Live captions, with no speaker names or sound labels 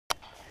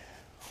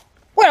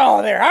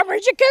Well, there, I'm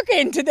Richard Kooky,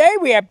 and today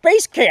we have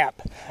base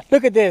camp.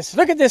 Look at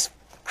this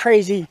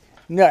crazy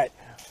nut.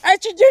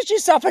 Introduce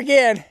yourself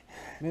again.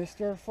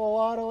 Mr. Full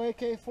Auto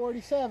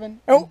AK-47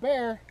 Oh,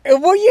 Bear.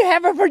 What are you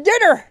having for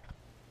dinner?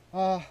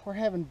 We're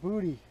having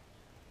booty.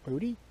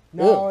 Booty?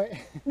 No,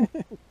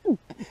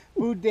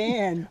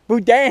 boudin.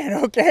 Boudin,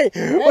 okay.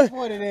 That's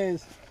what it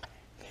is.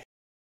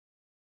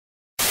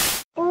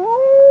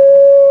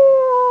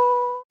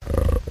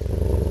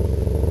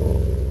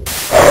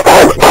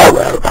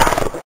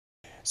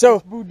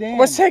 So,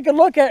 let's take a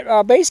look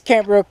at base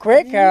camp real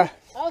quick.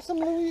 Some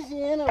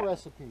Louisiana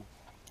recipe.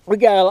 We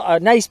got a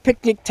nice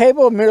picnic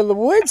table in the middle of the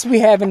woods. We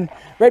having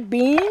red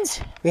beans,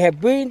 we have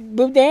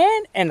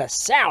boudin, and a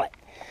salad.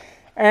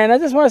 And I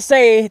just want to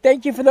say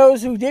thank you for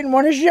those who didn't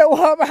want to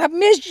show up. I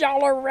missed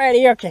y'all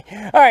already. Okay.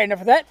 All right,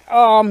 enough of that.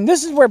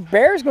 This is where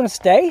Bear's going to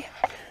stay.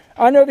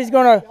 I don't know if he's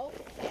going to...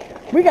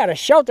 We got a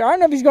shelter. I don't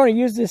know if he's going to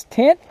use this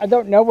tent. I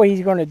don't know what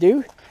he's going to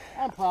do.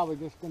 I'm probably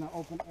just going to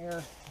open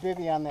air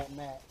bivvy on that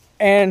mat.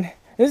 And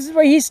this is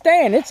where he's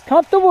staying. It's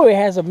comfortable. It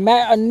has a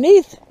mat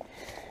underneath.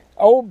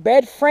 Old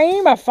bed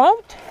frame I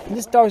found.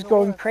 This dog's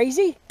going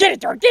crazy. Get it,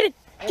 dog. Get it.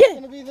 Get it. It's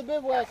going to be the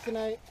bivouac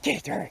tonight. Get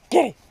it, dog.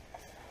 Get it.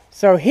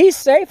 So he's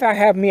safe. I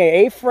have me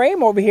an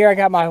A-frame. Over here I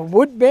got my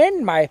wood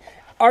bin, my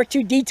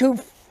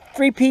R2-D2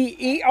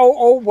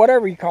 3PEOO,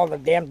 whatever you call the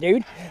damn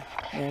dude.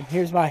 And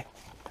here's my...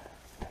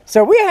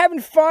 So we're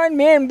having fun,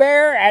 me and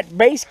Bear, at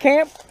base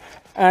camp.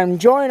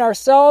 Enjoying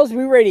ourselves.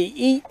 We're ready to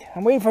eat.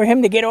 I'm waiting for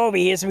him to get over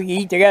here so we can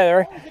eat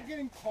together. Oh, is it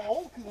getting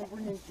cold because I'm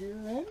bringing gear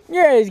in?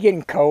 Yeah, it's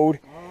getting cold.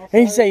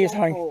 And he says he's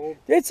hungry.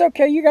 It's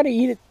okay. You got to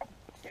eat it.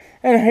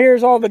 And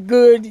here's all the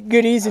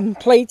goodies and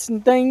plates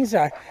and things.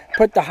 I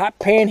put the hot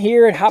pan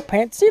here and hot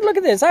pan. See, look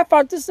at this. I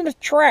found this in the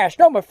trash.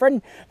 No, my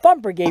friend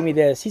Thumper gave me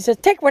this. He says,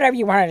 take whatever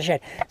you want in the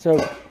shed.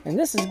 So, and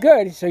this is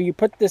good. So you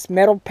put this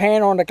metal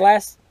pan on the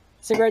glass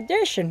cigarette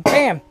dish and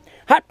bam.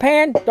 Hot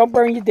pan. Don't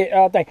burn your thing.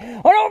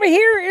 And over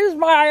here is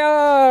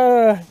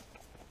my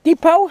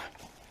depot.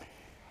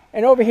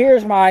 And over here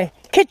is my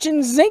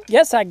kitchen sink.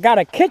 Yes, I got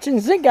a kitchen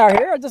sink out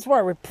here. I just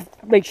want to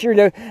make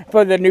sure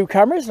for the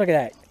newcomers. Look at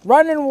that.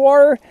 Running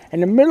water in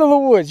the middle of the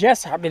woods.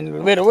 Yes, I'm in the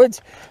middle of the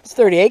woods. It's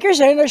 30 acres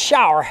and a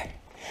shower.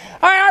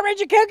 All right, I'm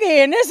Richard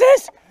Kooky, and this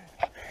is...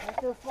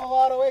 Mr. Full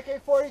Auto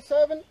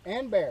AK-47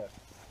 and Bear.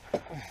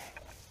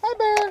 Hi,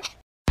 Bear.